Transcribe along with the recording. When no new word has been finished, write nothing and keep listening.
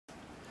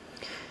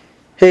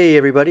Hey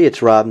everybody,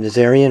 it's Rob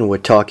Nazarian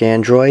with Talk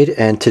Android,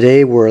 and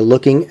today we're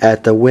looking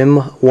at the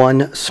WIMM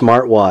One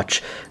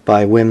smartwatch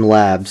by WIMM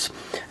Labs.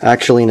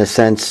 Actually, in a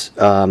sense,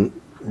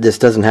 this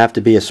doesn't have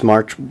to be a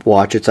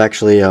smartwatch. It's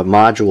actually a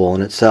module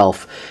in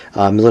itself,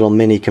 a little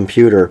mini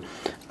computer,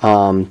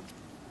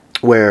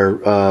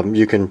 where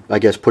you can, I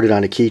guess, put it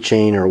on a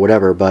keychain or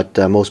whatever, but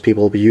most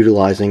people will be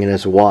utilizing it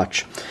as a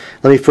watch.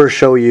 Let me first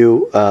show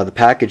you the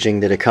packaging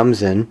that it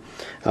comes in.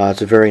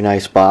 It's a very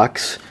nice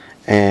box,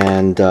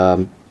 and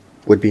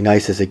would be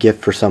nice as a gift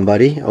for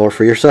somebody or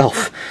for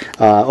yourself.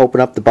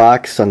 Open up the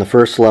box. On the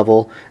first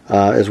level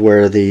is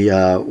where the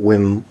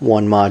WIMM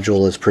One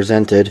module is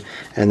presented,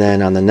 and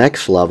then on the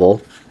next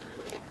level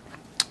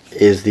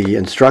is the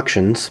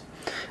instructions,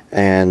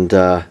 and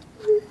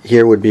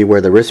here would be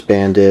where the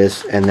wristband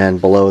is, and then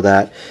below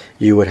that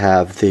you would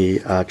have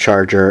the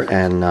charger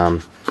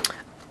and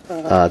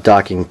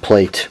docking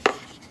plate,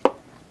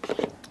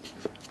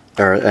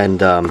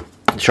 and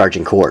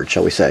charging cord,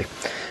 shall we say.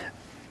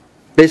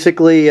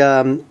 Basically,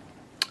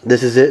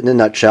 this is it in a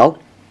nutshell.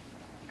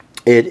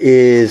 It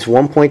is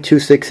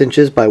 1.26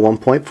 inches by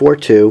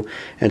 1.42,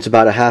 and it's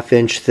about a ½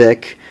 inch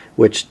thick,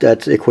 which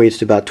that equates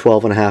to about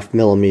 12.5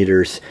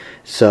 millimeters.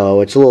 So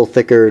it's a little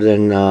thicker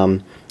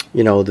than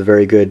you know, the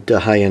very good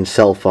high-end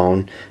cell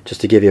phone. Just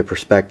to give you a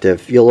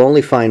perspective, you'll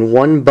only find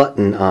one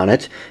button on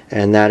it,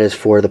 and that is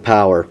for the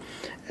power,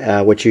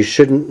 which you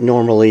shouldn't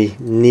normally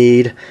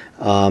need.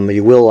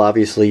 You will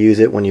obviously use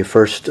it when you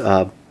first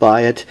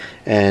buy it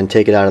and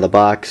take it out of the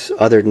box.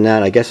 Other than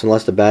that, I guess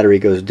unless the battery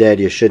goes dead,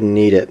 you shouldn't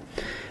need it.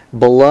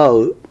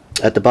 Below,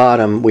 at the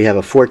bottom, we have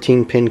a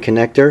 14-pin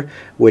connector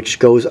which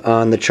goes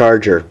on the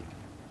charger.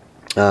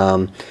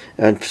 And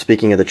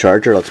speaking of the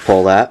charger, let's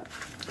pull that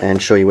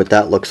and show you what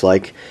that looks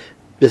like.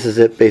 This is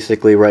it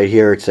basically right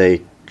here. It's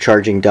a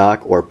charging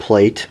dock or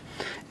plate,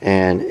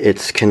 and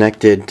it's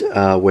connected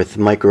with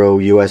micro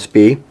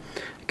USB.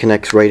 It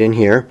connects right in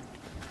here.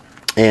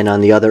 And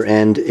on the other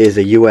end is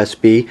a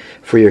USB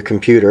for your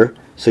computer,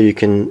 so you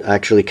can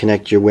actually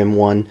connect your WIMM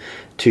One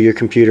to your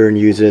computer and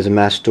use it as a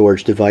mass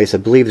storage device. I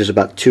believe there's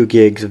about 2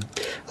 gigs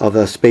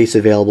of space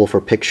available for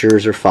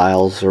pictures or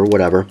files or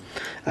whatever.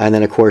 And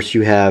then of course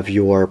you have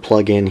your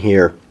plug-in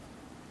here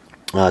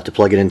to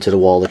plug it into the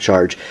wall to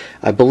charge.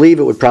 I believe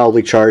it would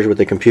probably charge with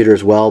the computer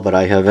as well, but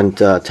I haven't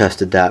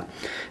tested that.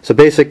 So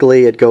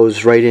basically it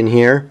goes right in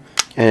here,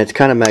 and it's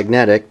kind of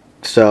magnetic,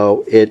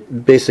 so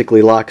it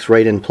basically locks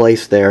right in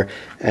place there.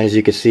 As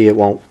you can see, it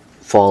won't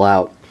fall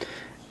out.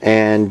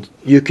 And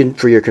you can,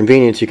 for your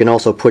convenience, you can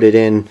also put it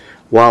in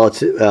while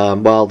it's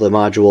while the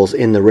module's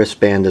in the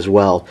wristband as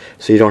well,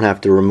 so you don't have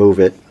to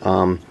remove it.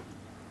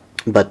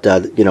 But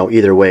you know,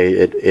 either way,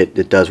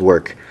 it does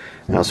work.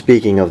 Now,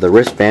 speaking of the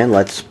wristband,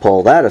 let's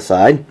pull that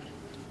aside.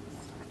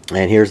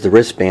 And here's the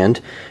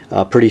wristband.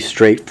 Pretty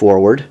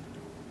straightforward.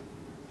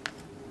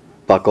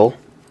 Buckle,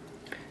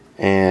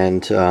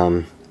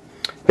 and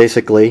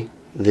basically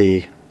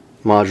the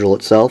module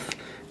itself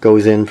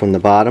goes in from the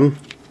bottom,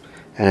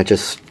 and it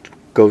just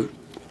goes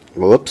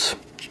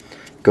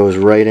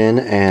right in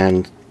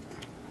and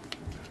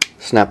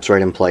snaps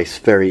right in place.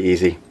 Very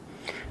easy.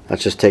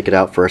 Let's just take it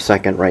out for a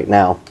second right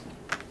now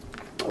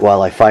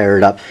while I fire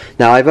it up.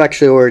 Now, I've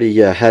actually already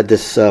had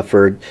this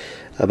for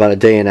about a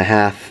day and a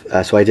half,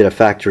 so I did a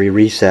factory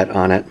reset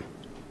on it.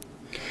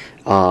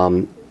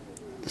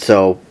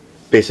 So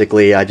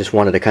basically I just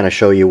wanted to kind of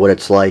show you what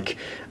it's like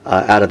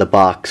out of the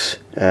box,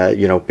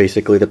 you know,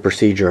 basically the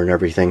procedure and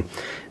everything.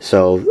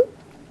 So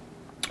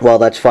while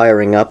that's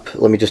firing up,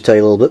 let me just tell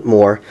you a little bit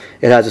more.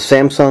 It has a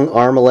Samsung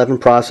ARM11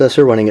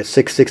 processor running at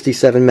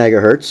 667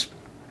 megahertz.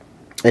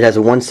 It has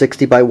a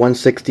 160 by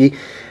 160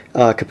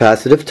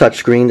 capacitive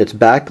touchscreen that's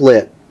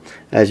backlit.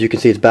 As you can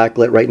see, it's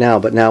backlit right now,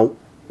 but now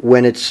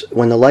when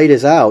the light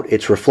is out,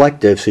 it's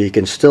reflective, so you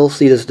can still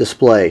see this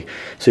display,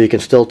 so you can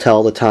still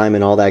tell the time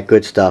and all that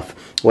good stuff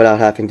without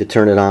having to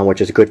turn it on,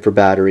 which is good for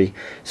battery.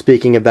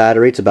 Speaking of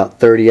battery, it's about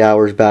 30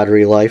 hours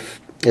battery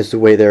life is the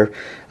way they're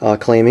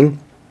claiming.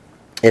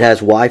 It has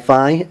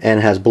Wi-Fi and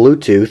has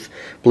Bluetooth.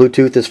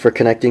 Bluetooth is for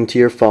connecting to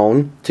your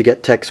phone to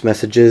get text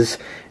messages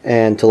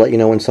and to let you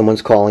know when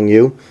someone's calling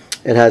you.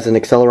 It has an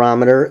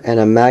accelerometer and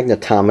a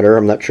magnetometer.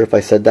 I'm not sure if I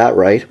said that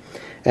right.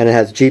 And it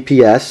has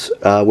GPS,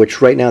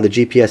 which right now the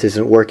GPS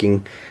isn't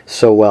working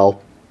so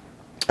well,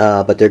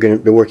 but they're going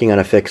to be working on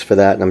a fix for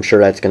that, and I'm sure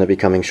that's going to be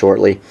coming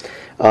shortly.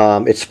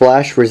 It's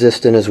splash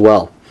resistant as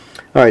well.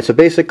 Alright, so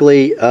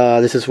basically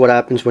this is what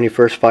happens when you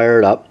first fire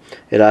it up.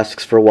 It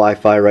asks for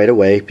Wi-Fi right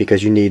away,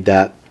 because you need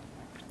that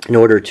in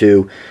order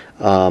to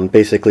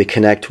basically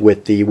connect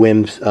with the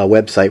WIMM's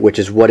website, which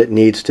is what it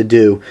needs to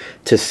do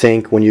to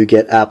sync when you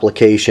get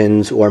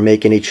applications or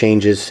make any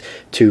changes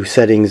to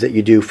settings that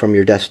you do from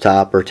your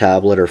desktop or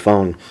tablet or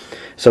phone.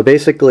 So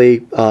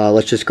basically,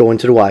 let's just go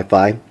into the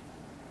Wi-Fi,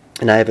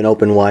 and I have an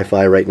open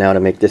Wi-Fi right now to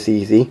make this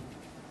easy.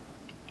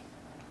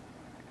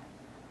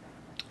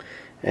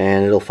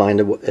 And it'll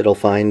find a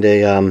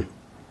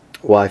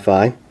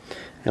Wi-Fi,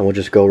 and we'll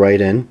just go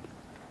right in.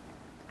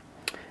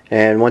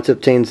 And once it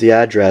obtains the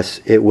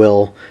address, it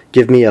will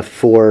give me a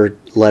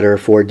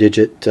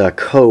 4-digit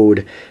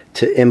code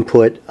to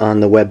input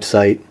on the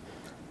website.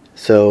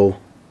 So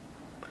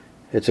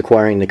it's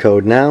acquiring the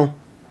code now,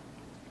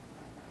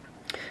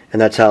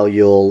 and that's how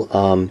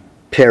you'll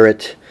pair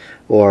it,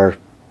 or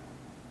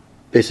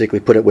basically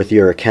put it with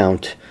your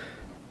account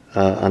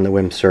on the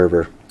WIMM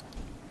server.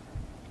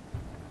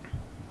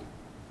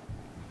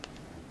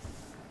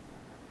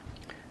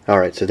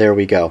 Alright, so there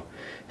we go.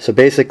 So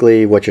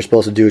basically what you're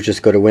supposed to do is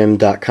just go to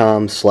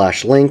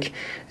wim.com/link,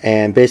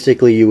 and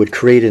basically you would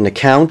create an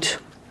account,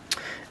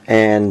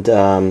 and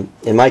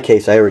in my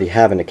case I already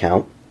have an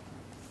account,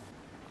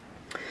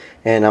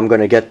 and I'm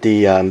going to get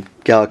the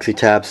Galaxy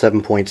Tab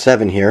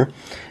 7.7 here,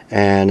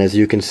 and as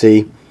you can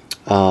see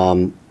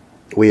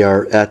we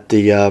are at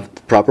the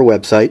proper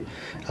website.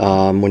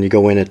 When you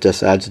go in, it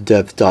just adds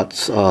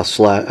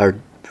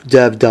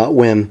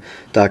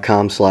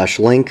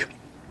dev.wim.com/link,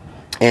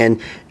 and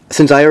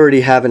since I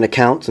already have an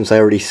account, since I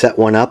already set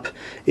one up,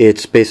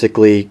 it's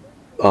basically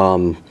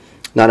not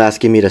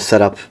asking me to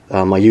set up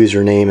my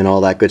username and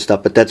all that good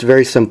stuff, but that's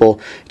very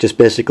simple. Just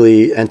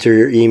basically enter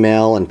your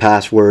email and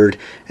password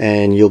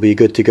and you'll be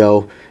good to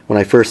go. When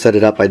I first set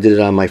it up, I did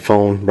it on my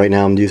phone. Right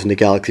now I'm using the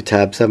Galaxy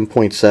Tab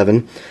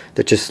 7.7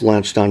 that just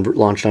launched on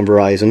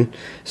Verizon.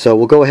 So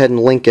we'll go ahead and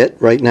link it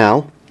right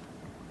now.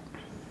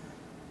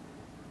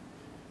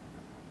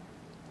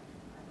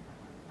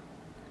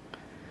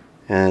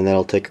 And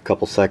that'll take a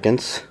couple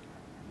seconds.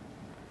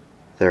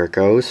 There it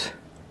goes.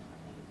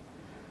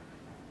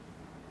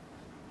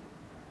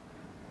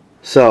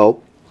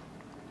 So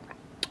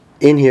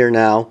in here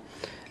now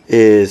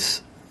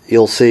is,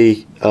 you'll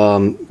see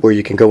where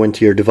you can go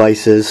into your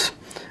devices.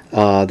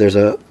 There's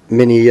a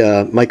mini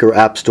micro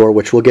app store,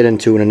 which we'll get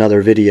into in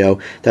another video.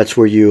 That's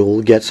where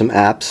you'll get some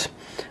apps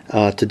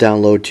to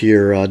download to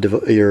your I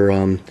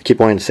keep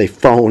wanting to say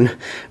phone,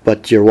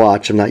 but your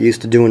watch. I'm not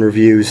used to doing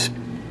reviews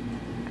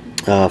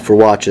for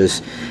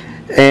watches.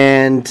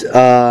 And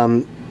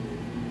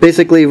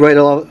basically right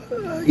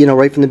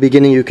from the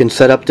beginning you can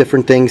set up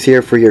different things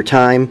here for your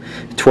time,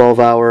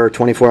 12-hour,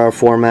 24-hour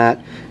format,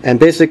 and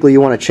basically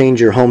you want to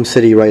change your home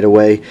city right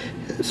away.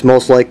 It's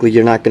most likely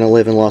you're not going to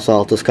live in Los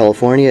Altos,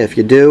 California. If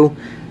you do,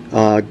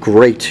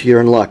 great, you're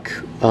in luck.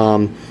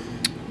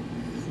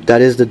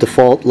 That is the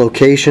default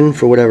location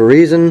for whatever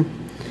reason,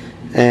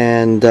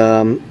 and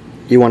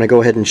you want to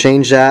go ahead and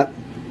change that,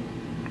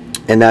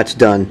 and that's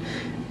done.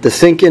 The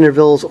sync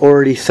interval is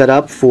already set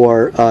up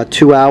for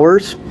 3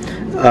 hours,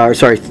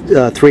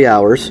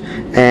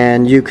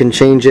 and you can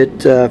change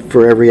it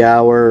for every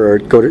hour or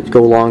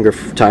go longer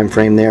time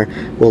frame there.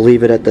 We'll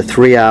leave it at the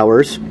 3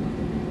 hours,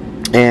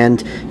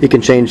 and you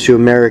can change to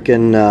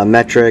American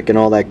metric and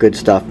all that good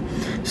stuff.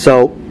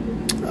 So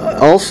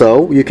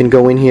also you can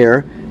go in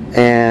here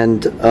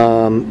and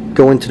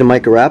go into the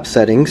micro app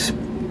settings.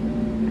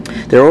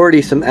 There are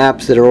already some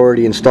apps that are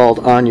already installed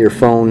on your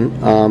phone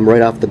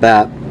right off the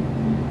bat.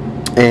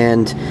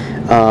 And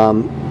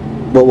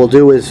what we'll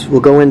do is we'll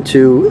go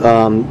into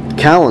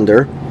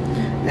calendar,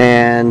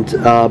 and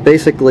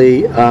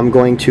basically I'm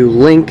going to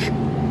link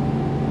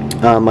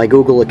my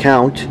Google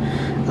account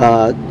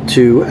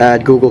to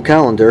add Google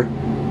Calendar,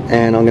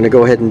 and I'm going to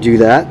go ahead and do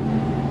that.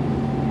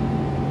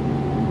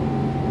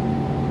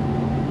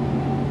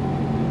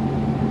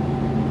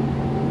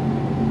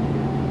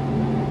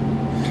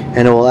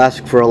 And it will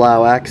ask for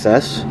allow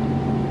access.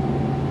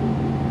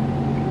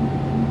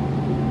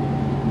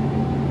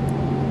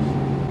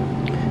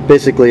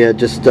 Basically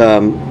just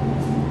hiding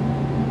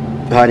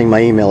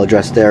my email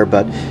address there,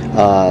 but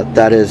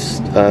that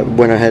is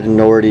went ahead and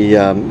already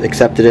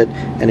accepted it,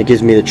 and it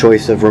gives me the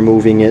choice of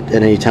removing it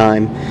at any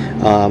time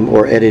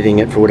or editing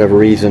it for whatever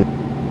reason.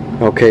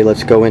 Okay,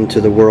 let's go into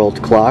the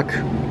world clock,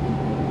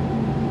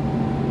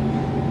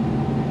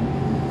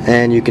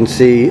 and you can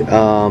see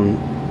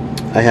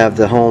I have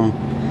the home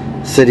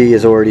city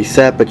is already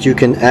set, but you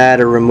can add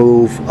or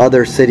remove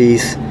other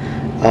cities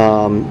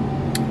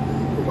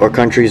or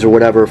countries or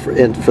whatever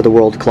for the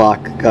world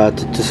clock to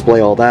display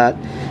all that.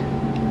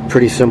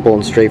 Pretty simple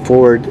and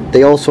straightforward.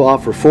 They also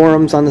offer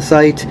forums on the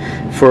site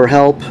for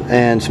help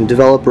and some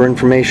developer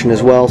information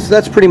as well. So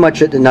that's pretty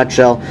much it in a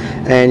nutshell,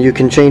 and you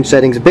can change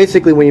settings.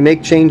 Basically when you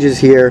make changes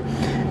here,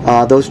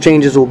 those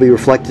changes will be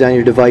reflected on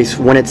your device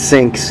when it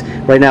syncs.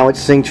 Right now it's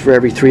synced for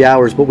every 3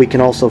 hours, but we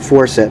can also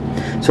force it.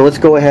 So let's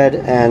go ahead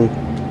and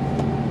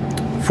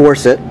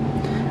force it.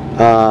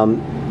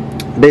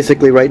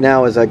 Basically right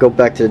now, as I go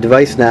back to the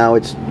device now,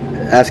 it's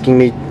asking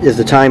me is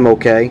the time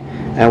okay,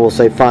 and we'll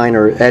say fine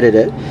or edit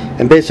it,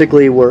 and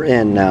basically we're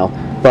in now,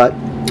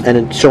 and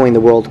it's showing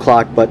the world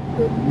clock. But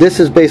this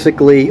is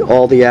basically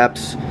all the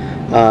apps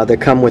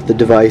that come with the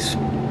device.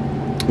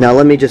 Now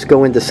let me just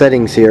go into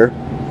settings here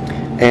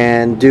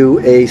and do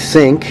a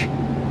sync,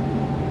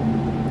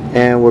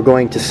 and we're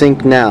going to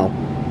sync now.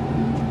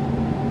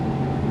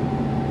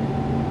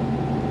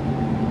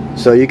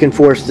 So you can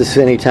force this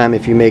anytime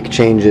if you make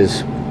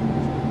changes.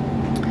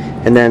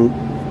 And then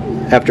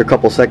after a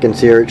couple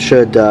seconds here, it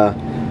should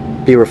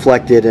be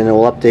reflected, and it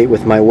will update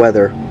with my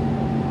weather.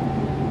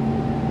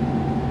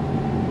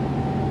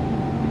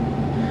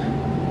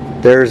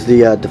 there's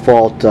the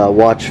default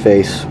watch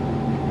face.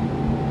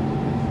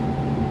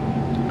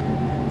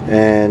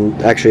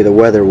 And actually the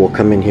weather will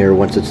come in here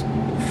once it's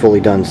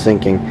fully done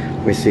syncing.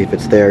 Let me see if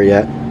it's there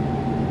yet.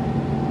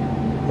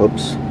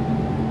 Oops.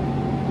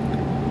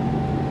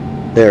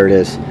 There it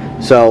is.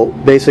 So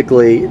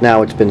basically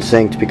now it's been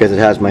synced because it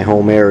has my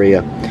home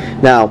area.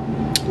 Now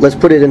let's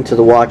put it into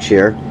the watch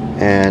here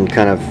and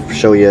kind of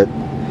show you,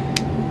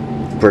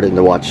 put it in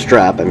the watch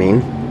strap I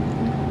mean,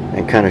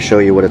 and kind of show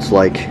you what it's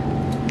like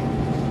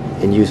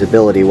in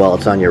usability while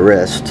it's on your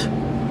wrist.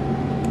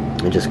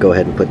 And just go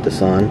ahead and put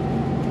this on.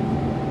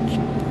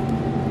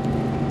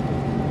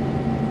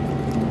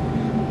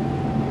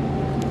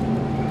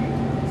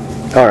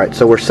 Alright,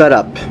 so we're set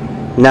up.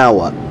 Now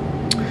what?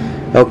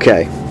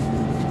 Okay.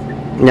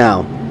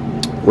 Now,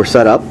 we're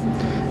set up.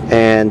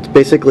 And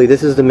basically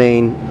this is the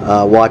main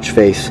watch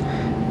face.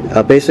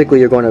 Basically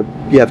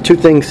you have two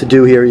things to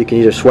do here. You can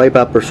either swipe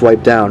up or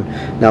swipe down.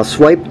 Now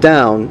swipe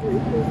down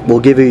will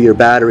give you your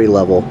battery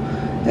level.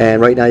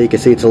 And right now you can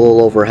see it's a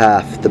little over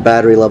half. The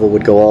battery level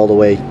would go all the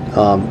way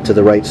to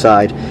the right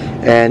side.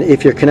 And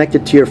if you're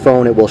connected to your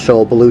phone, it will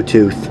show a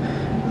Bluetooth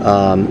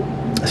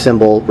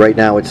symbol. Right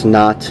now it's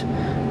not.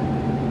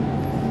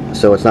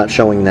 So it's not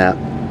showing that.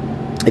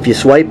 If you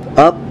swipe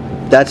up,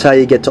 that's how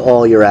you get to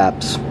all your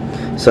apps.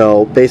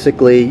 So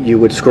basically you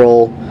would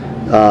scroll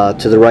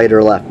to the right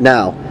or left.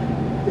 Now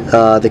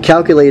the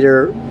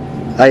calculator,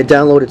 I had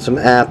downloaded some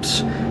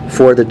apps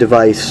for the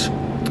device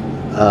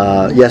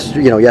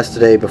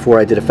yesterday before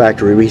I did a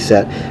factory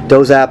reset.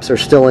 Those apps are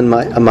still in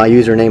my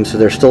username, so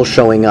they're still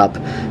showing up.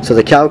 So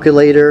the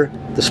calculator,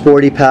 the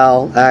Sporty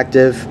Pal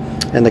Active,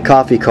 and the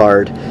coffee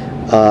card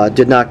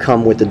did not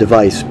come with the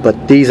device,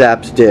 but these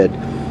apps did.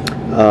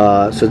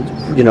 So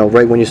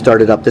right when you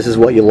start it up, this is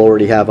what you'll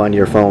already have on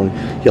your phone.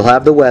 You'll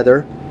have the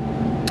weather,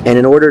 and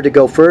in order to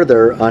go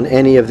further on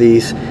any of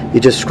these, you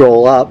just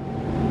scroll up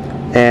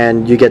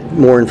and you get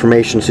more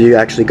information, so you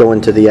actually go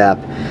into the app.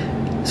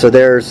 So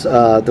there's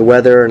the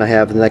weather, and I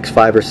have the next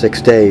 5 or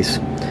 6 days.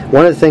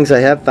 One of the things I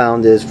have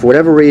found is, for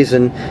whatever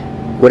reason,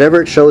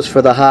 whatever it shows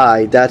for the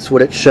high, that's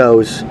what it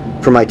shows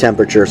for my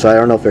temperature. So I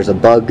don't know if there's a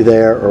bug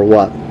there or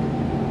what.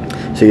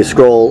 So you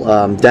scroll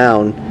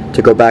down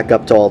to go back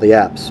up to all the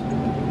apps.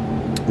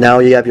 Now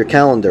you have your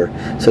calendar.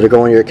 So to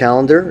go into your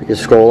calendar, you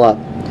scroll up.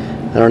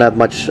 I don't have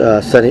much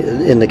set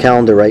in the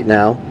calendar right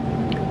now,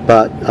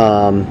 but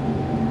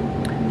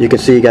you can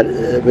see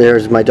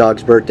there's my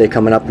dog's birthday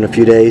coming up in a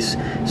few days,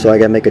 so I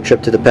got to make a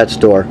trip to the pet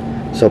store.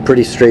 So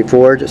pretty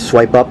straightforward. Just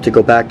swipe up to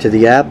go back to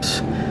the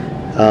apps.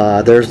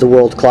 There's the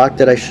world clock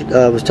that I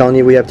was telling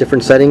you we have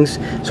different settings.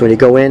 So when you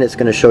go in, it's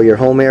going to show your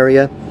home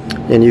area,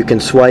 and you can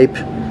swipe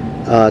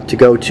to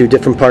go to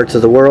different parts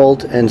of the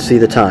world and see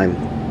the time.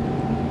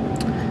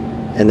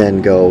 And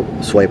then go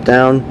swipe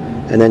down,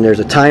 and then there's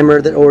a timer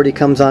that already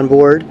comes on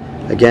board.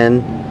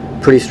 Again,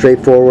 pretty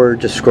straightforward.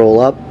 Just scroll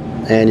up,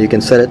 and you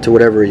can set it to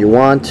whatever you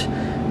want.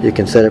 You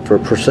can set it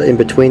for in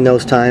between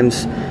those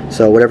times,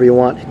 so whatever you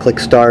want. Click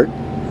start.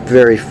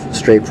 Very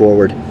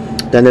straightforward.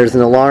 Then there's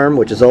an alarm,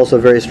 which is also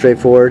very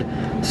straightforward.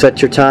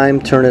 Set your time,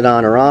 turn it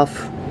on or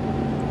off,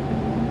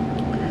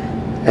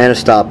 and a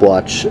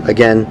stopwatch.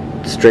 Again,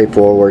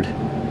 straightforward.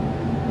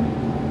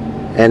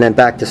 And then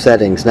back to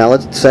settings. Now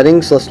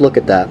let's look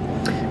at that.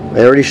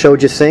 I already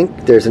showed you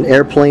sync. There's an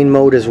airplane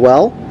mode as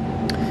well.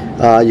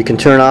 You can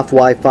turn off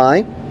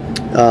Wi-Fi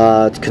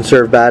to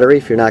conserve battery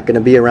if you're not going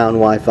to be around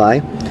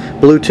Wi-Fi.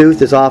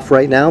 Bluetooth is off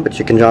right now, but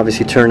you can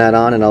obviously turn that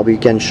on, and I'll be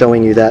again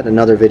showing you that in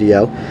another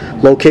video.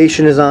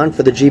 Location is on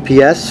for the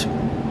GPS,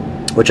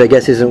 which I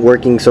guess isn't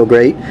working so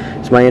great.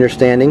 It's my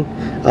understanding.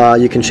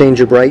 You can change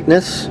your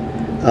brightness,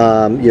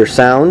 your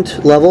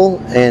sound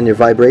level, and your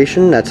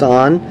vibration. That's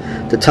on.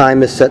 The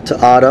time is set to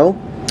auto.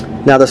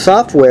 Now the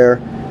software,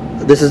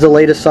 this is the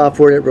latest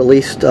software it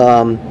released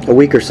a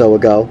week or so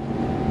ago,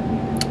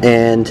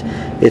 and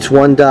it's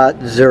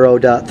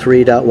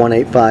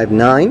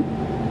 1.0.3.1859.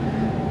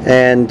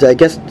 And I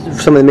guess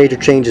some of the major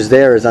changes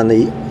there is on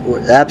the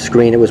app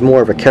screen. It was more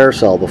of a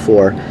carousel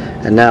before,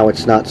 and now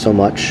it's not so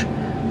much.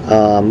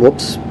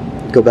 Whoops,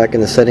 go back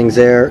in the settings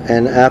there,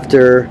 and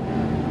after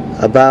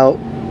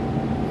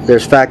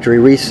there's factory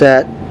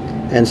reset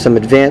and some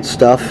advanced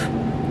stuff,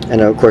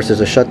 and of course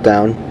there's a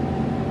shutdown.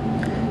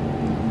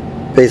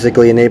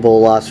 Basically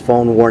enable lost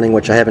phone warning,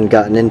 which I haven't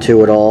gotten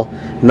into at all.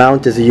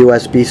 Mount is a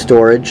USB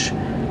storage,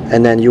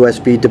 and then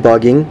USB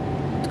debugging,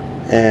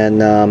 and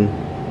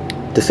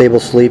disable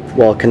sleep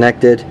while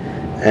connected,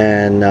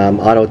 and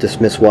auto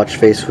dismiss watch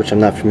face, which I'm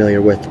not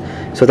familiar with.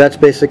 So that's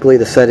basically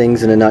the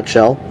settings in a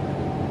nutshell,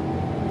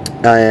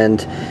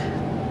 and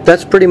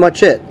that's pretty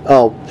much it.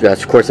 Oh,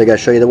 yes, of course I gotta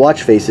show you the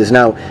watch faces.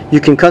 Now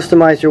you can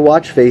customize your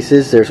watch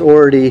faces. There's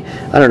already,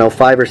 I don't know,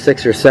 5 or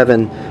 6 or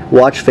 7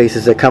 watch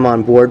faces that come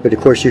on board, but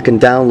of course you can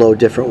download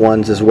different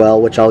ones as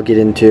well, which I'll get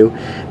into.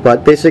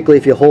 But basically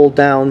if you hold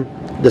down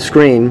the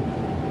screen,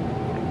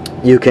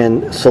 you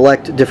can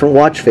select different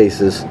watch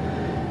faces.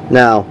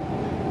 Now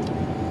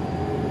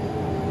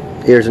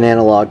here's an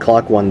analog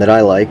clock one that I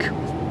like.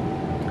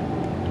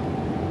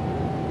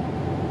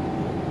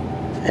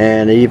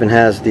 and it even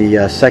has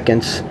the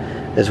seconds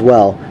as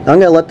well. Now I'm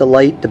going to let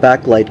the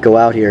backlight go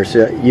out here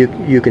so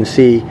you can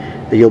see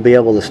that you'll be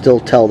able to still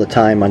tell the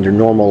time under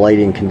normal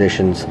lighting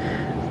conditions.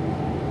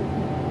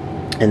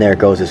 And there it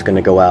goes, it's going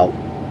to go out.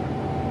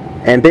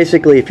 And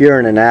basically, if you're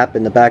in an app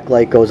and the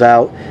backlight goes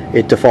out,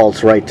 it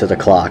defaults right to the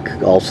clock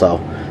also.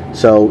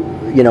 So,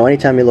 you know,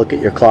 anytime you look at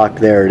your clock,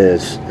 there it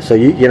is. So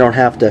you don't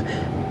have to,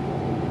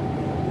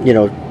 you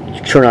know,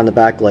 turn on the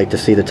backlight to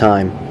see the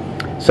time.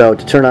 So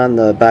to turn on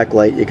the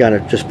backlight, you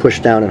gotta just push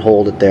down and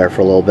hold it there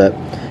for a little bit.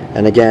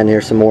 And again,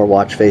 here's some more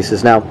watch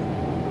faces. Now,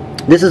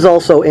 this is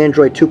also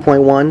Android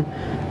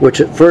 2.1,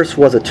 which at first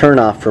was a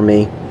turnoff for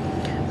me.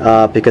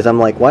 Because I'm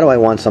like, why do I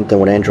want something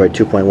with Android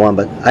 2.1?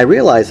 But I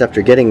realized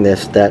after getting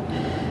this that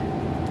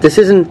this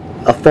isn't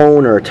a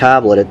phone or a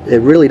tablet. It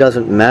really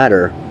doesn't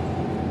matter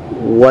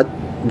what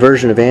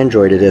version of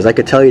Android it is. I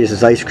could tell you this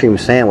is ice cream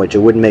sandwich. It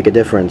wouldn't make a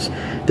difference.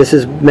 This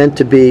is meant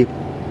to be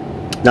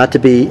not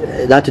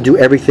to do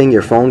everything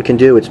your phone can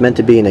do. It's meant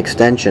to be an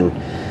extension.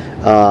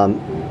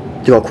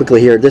 Do it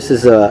quickly here. This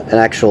is an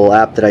actual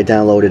app that I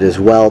downloaded as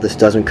well. This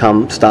doesn't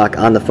come stock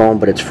on the phone,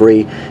 but it's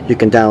free. You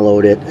can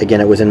download it.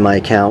 Again, it was in my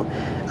account.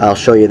 I'll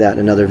show you that in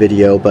another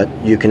video, but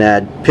you can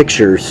add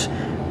pictures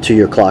to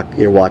your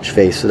watch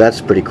face, so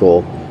that's pretty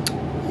cool.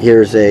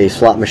 Here's a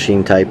slot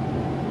machine type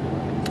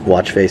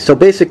watch face. So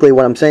basically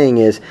what I'm saying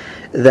is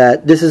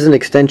that this is an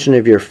extension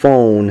of your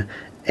phone,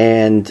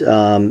 and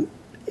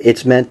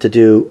it's meant to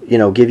do, you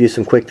know, give you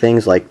some quick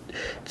things like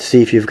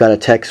see if you've got a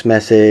text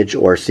message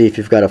or see if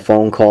you've got a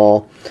phone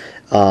call,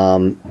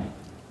 or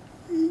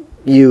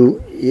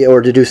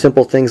to do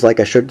simple things like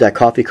that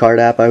coffee card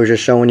app I was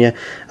just showing you.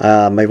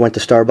 I went to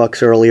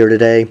Starbucks earlier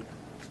today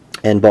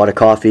and bought a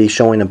coffee,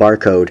 showing a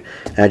barcode,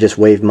 and I just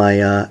waved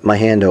my my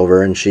hand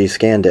over and she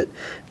scanned it.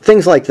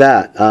 Things like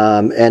that.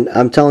 And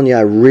I'm telling you,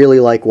 I really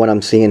like what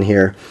I'm seeing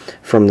here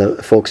from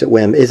the folks at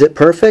WIMM. Is it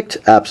perfect?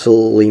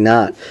 Absolutely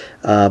not.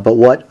 But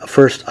what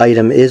first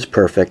item is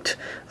perfect?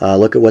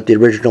 Look at what the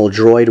original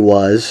Droid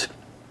was,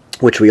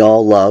 which we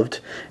all loved,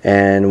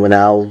 and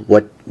now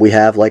what we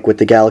have, like with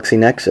the Galaxy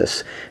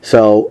Nexus.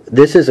 So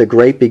this is a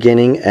great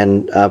beginning,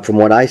 and from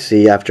what I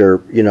see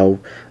after, you know,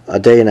 a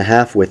day and a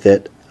half with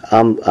it,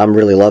 I'm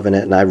really loving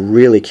it, and I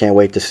really can't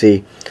wait to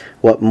see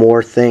what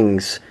more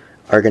things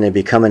are going to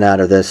be coming out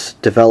of this.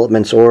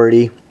 Development's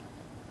already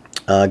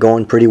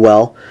going pretty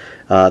well.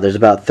 There's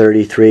about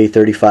 35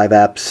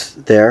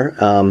 apps there.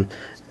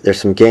 There's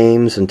some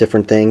games and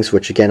different things,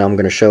 which again I'm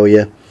going to show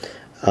you.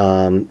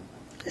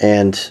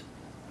 And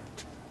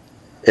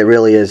it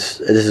really is.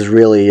 This is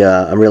really.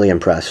 I'm really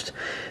impressed.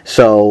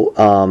 So,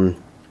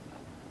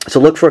 so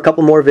look for a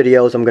couple more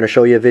videos. I'm going to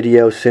show you a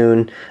video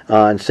soon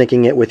on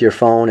syncing it with your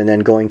phone and then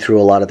going through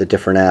a lot of the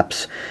different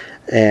apps.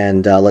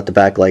 And let the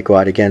backlight go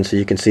out again so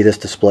you can see this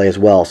display as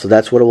well. So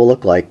that's what it will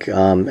look like.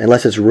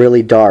 Unless it's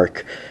really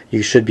dark,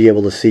 you should be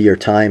able to see your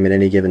time at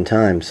any given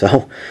time.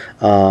 So,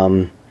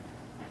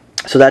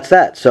 so that's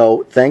that.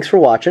 So thanks for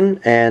watching,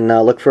 and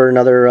look for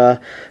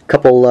another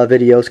couple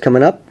videos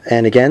coming up.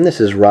 And again, this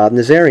is Rob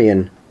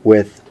Nazarian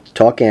with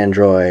Talk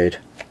Android.